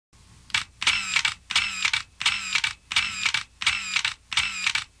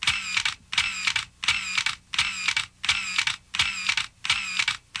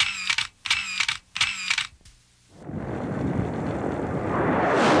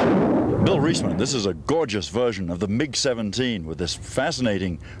Bill Reesman, this is a gorgeous version of the MiG-17 with this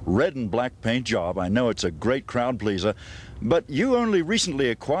fascinating red and black paint job. I know it's a great crowd pleaser, but you only recently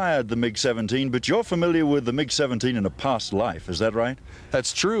acquired the MiG-17, but you're familiar with the MiG-17 in a past life, is that right?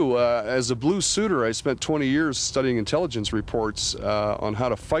 That's true. As a blue suitor, I spent 20 years studying intelligence reports on how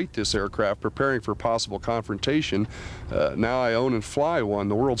to fight this aircraft, preparing for possible confrontation. Now I own and fly one.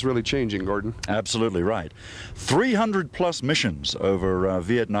 The world's really changing, Gordon. Absolutely right. 300 plus missions over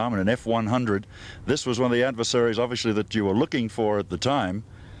Vietnam and an F-100. This was one of the adversaries, obviously, that you were looking for at the time.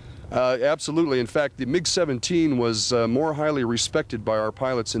 Absolutely. In fact, the MiG-17 was more highly respected by our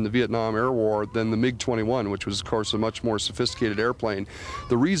pilots in the Vietnam Air War than the MiG-21, which was, of course, a much more sophisticated airplane.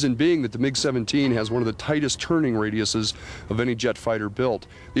 The reason being that the MiG-17 has one of the tightest turning radiuses of any jet fighter built.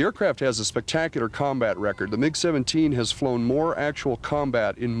 The aircraft has a spectacular combat record. The MiG-17 has flown more actual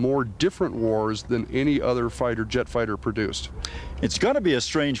combat in more different wars than any other jet fighter produced. It's got to be a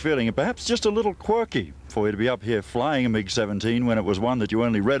strange feeling, and perhaps just a little quirky, for you to be up here flying a MiG-17 when it was one that you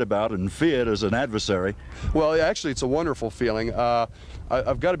only read about and feared as an adversary. Well, actually, it's a wonderful feeling.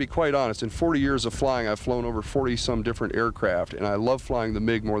 I've got to be quite honest. In 40 years of flying, I've flown over 40-some different aircraft, and I love flying the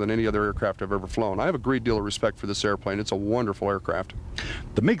MiG more than any other aircraft I've ever flown. I have a great deal of respect for this airplane. It's a wonderful aircraft.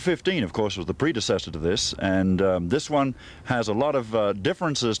 The MiG-15, of course, was the predecessor to this, and this one has a lot of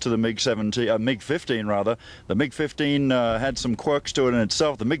differences to the MiG-15 rather. The MiG-15 had some quirks to it in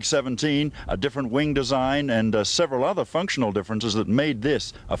itself. The MiG-17, a different wing design, and several other functional differences that made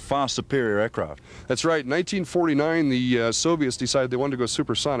this a far superior aircraft. That's right. In 1949, the Soviets decided they wanted to go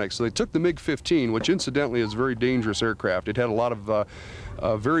supersonic, so they took the MiG-15, which incidentally is a very dangerous aircraft. It had a lot of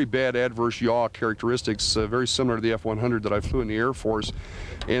very bad adverse yaw characteristics, very similar to the F-100 that I flew in the Air Force.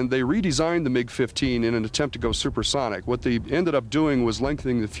 And they redesigned the MiG-15 in an attempt to go supersonic. What they ended up doing was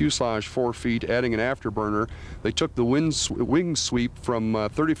lengthening the fuselage 4 feet, adding an afterburner. They took the wing sweep from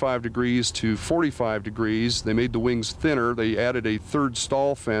 35 degrees to 45 degrees. They made the wings thinner. They added a third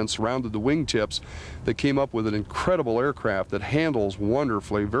stall fence, rounded the wing tips. They came up with an incredible aircraft that handles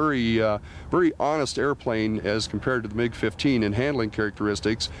wonderfully. Very honest airplane as compared to the MiG-15 in handling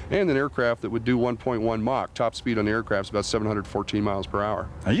characteristics, and an aircraft that would do 1.1 Mach. Top speed on the aircraft is about 714 miles per hour.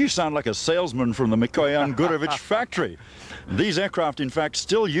 Now, you sound like a salesman from the Mikoyan Gurevich factory. These aircraft, in fact,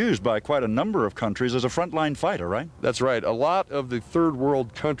 still used by quite a number of countries as a frontline fighter, right? That's right. A lot of the third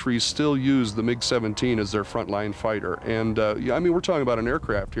world countries still use the MiG-17 as their frontline fighter. And I mean, we're talking about an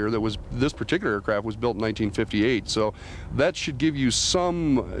aircraft here that was, this particular aircraft was built in 1958. So that should give you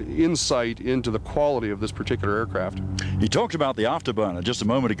some insight into the quality of this particular aircraft. You talked about the afterburner just a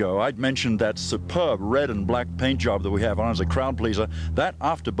moment ago. I'd mentioned that superb red and black paint job that we have on as a crowd pleaser. That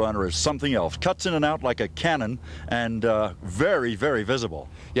afterburner is something else. Cuts in and out like a cannon, and very, very visible.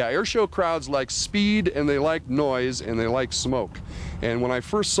 Yeah, air show crowds like speed, and they like noise, and they like smoke. And when I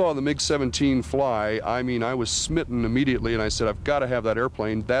first saw the MiG-17 fly, I mean, I was smitten immediately, and I said, I've got to have that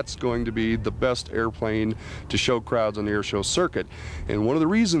airplane. That's going to be the best airplane to show crowds on the air show circuit. And one of the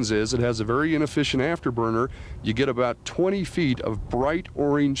reasons is it has a very inefficient afterburner. You get about 20 feet of bright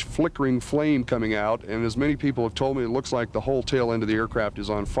orange flickering flame coming out, and as many people have told me, it looks like the whole tail end of the aircraft is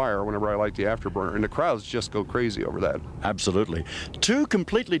on fire whenever I light the afterburner, and the crowds just go crazy over that. Absolutely. Two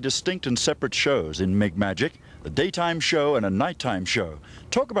completely distinct and separate shows in MiG Magic, the daytime show and a nighttime show.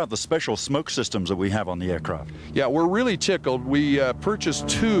 Talk about the special smoke systems that we have on the aircraft. Yeah, we're really tickled. We purchased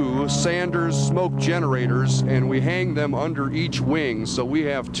 2 Sanders smoke generators, and we hang them under each wing, so we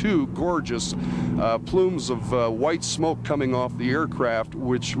have 2 gorgeous plumes of white smoke coming off the aircraft,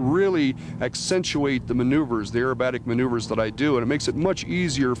 which really accentuate the maneuvers, the aerobatic maneuvers that I do, and it makes it much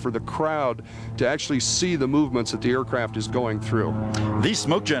easier for the crowd to actually see the movements that the aircraft is going through. These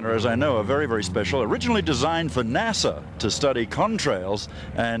smoke generators, I know, are very, very special. Originally designed for NASA to study contrails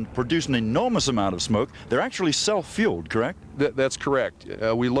and produce an enormous amount of smoke. They're actually self-fueled, correct? That's correct.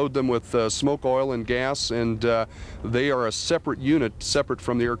 We load them with smoke oil and gas, and they are a separate unit, separate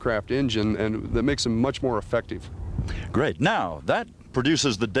from the aircraft engine, and that makes them much more effective. Great. Now, that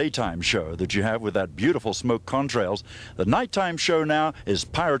produces the daytime show that you have with that beautiful smoke contrails. The nighttime show now is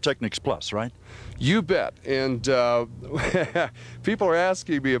Pyrotechnics Plus, right? You bet. And people are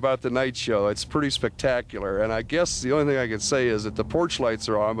asking me about the night show. It's pretty spectacular. And I guess the only thing I can say is that the porch lights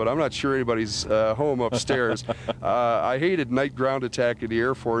are on, but I'm not sure anybody's home upstairs. I hated night ground attack in the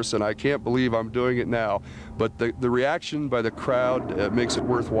Air Force, and I can't believe I'm doing it now. But the reaction by the crowd makes it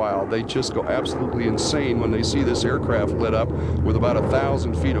worthwhile. They just go absolutely insane when they see this aircraft lit up with about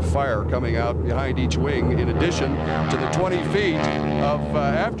 1,000 feet of fire coming out behind each wing, in addition to the 20 feet of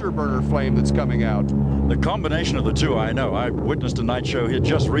afterburner flame that's coming out. The combination of the two, I know. I witnessed a night show here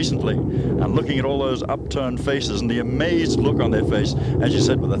just recently, and looking at all those upturned faces and the amazed look on their face, as you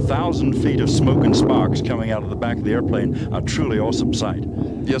said, with 1,000 feet of smoke and sparks coming out of the back of the airplane, a truly awesome sight.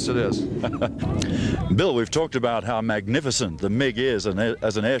 Yes, it is. Bill, we've talked about how magnificent the MiG is as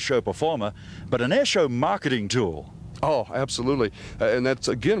an airshow performer, but an airshow marketing tool. Oh, absolutely. And that,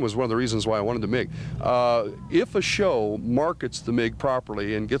 again, was one of the reasons why I wanted the MiG. If a show markets the MiG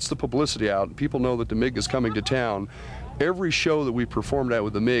properly and gets the publicity out, and people know that the MiG is coming to town, every show that we performed at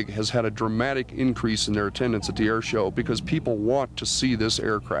with the MiG has had a dramatic increase in their attendance at the air show because people want to see this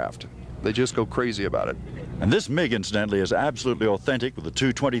aircraft. They just go crazy about it. And this MiG, incidentally, is absolutely authentic with the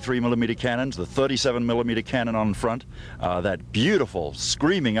two 23mm cannons, the 37mm cannon on front. That beautiful,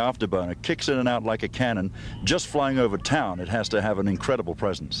 screaming afterburner kicks in and out like a cannon. Just flying over town, it has to have an incredible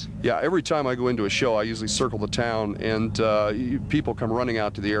presence. Yeah, every time I go into a show, I usually circle the town, and people come running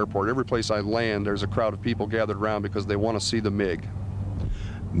out to the airport. Every place I land, there's a crowd of people gathered around because they want to see the MiG.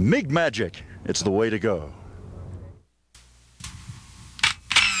 MiG Magic, it's the way to go.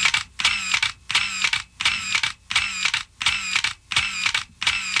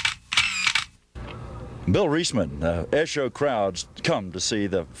 Bill Reesman, airshow crowds come to see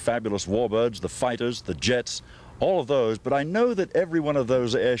the fabulous warbirds, the fighters, the jets, all of those, but I know that every one of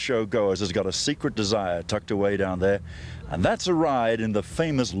those airshow goers has got a secret desire tucked away down there, and that's a ride in the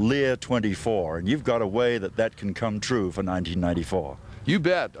famous Lear 24, and you've got a way that that can come true for 1994. You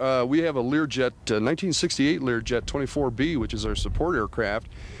bet. We have a Learjet, 1968 Learjet 24B, which is our support aircraft,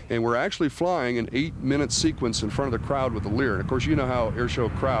 and we're actually flying an 8-minute sequence in front of the crowd with the Lear. And of course, you know how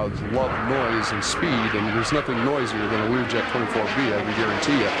airshow crowds love noise and speed, and there's nothing noisier than a Learjet 24B, I can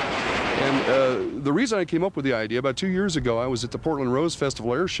guarantee you. And the reason I came up with the idea, about 2 years ago, I was at the Portland Rose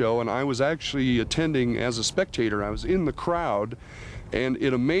Festival Air Show, and I was actually attending as a spectator. I was in the crowd, and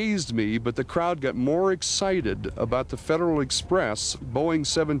it amazed me, but the crowd got more excited about the Federal Express Boeing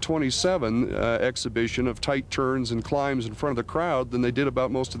 727 exhibition of tight turns and climbs in front of the crowd than they did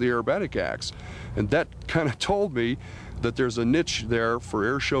about most of the aerobatic acts. And that kind of told me that there's a niche there for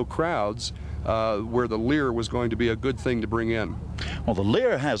air show crowds where the Lear was going to be a good thing to bring in. Well, the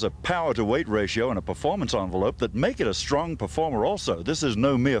Lear has a power-to-weight ratio and a performance envelope that make it a strong performer also. This is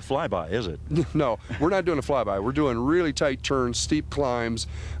no mere flyby, is it? No, we're not doing a flyby. We're doing really tight turns, steep climbs.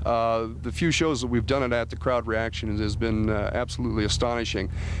 The few shows that we've done it at, the crowd reaction has been absolutely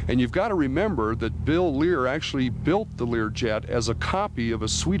astonishing. And you've got to remember that Bill Lear actually built the Learjet as a copy of a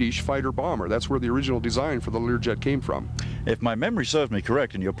Swedish fighter bomber. That's where the original design for the Learjet came from. If my memory serves me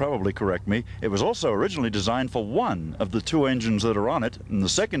correct, and you'll probably correct me, it was also originally designed for one of the two engines that are on it, and the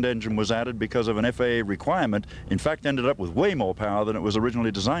second engine was added because of an FAA requirement. In fact, ended up with way more power than it was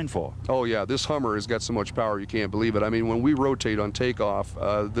originally designed for. Oh yeah, this Hummer has got so much power you can't believe it. I mean, when we rotate on takeoff,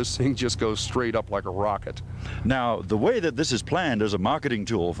 this thing just goes straight up like a rocket. Now, the way that this is planned as a marketing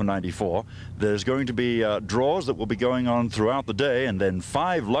tool for 94, there's going to be draws that will be going on throughout the day, and then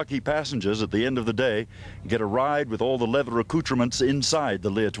 5 lucky passengers at the end of the day get a ride with all the leather accoutrements inside the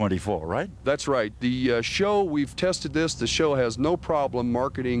Lear 24, right? That's right. The show, we've tested this. The show has no problem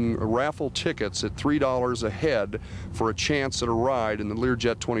marketing raffle tickets at $3 a head for a chance at a ride in the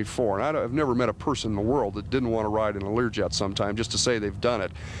Learjet 24. And I've never met a person in the world that didn't want to ride in a Learjet sometime just to say they've done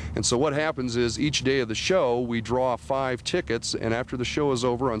it. And so what happens is each day of the show we draw 5 tickets, and after the show is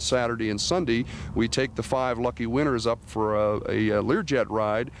over on Saturday and Sunday, we take the 5 lucky winners up for a Learjet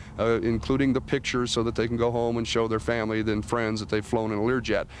ride, including the pictures so that they can go home and show their family and friends that they've flown in a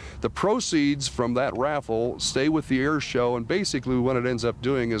Learjet. The proceeds from that raffle stay with the air show, and basically what it ends up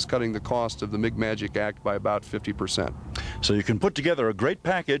doing is cutting the cost of the MiG Magic Act by about 50%. So you can put together a great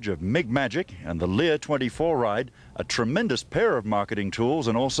package of MiG Magic and the Lear 24 ride, a tremendous pair of marketing tools,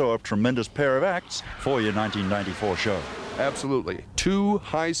 and also a tremendous pair of acts for your 1994 show. Absolutely. 2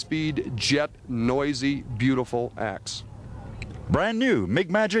 high-speed, jet, noisy, beautiful acts. Brand new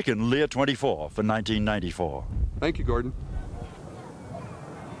MiG Magic and Lear 24 for 1994. Thank you, Gordon.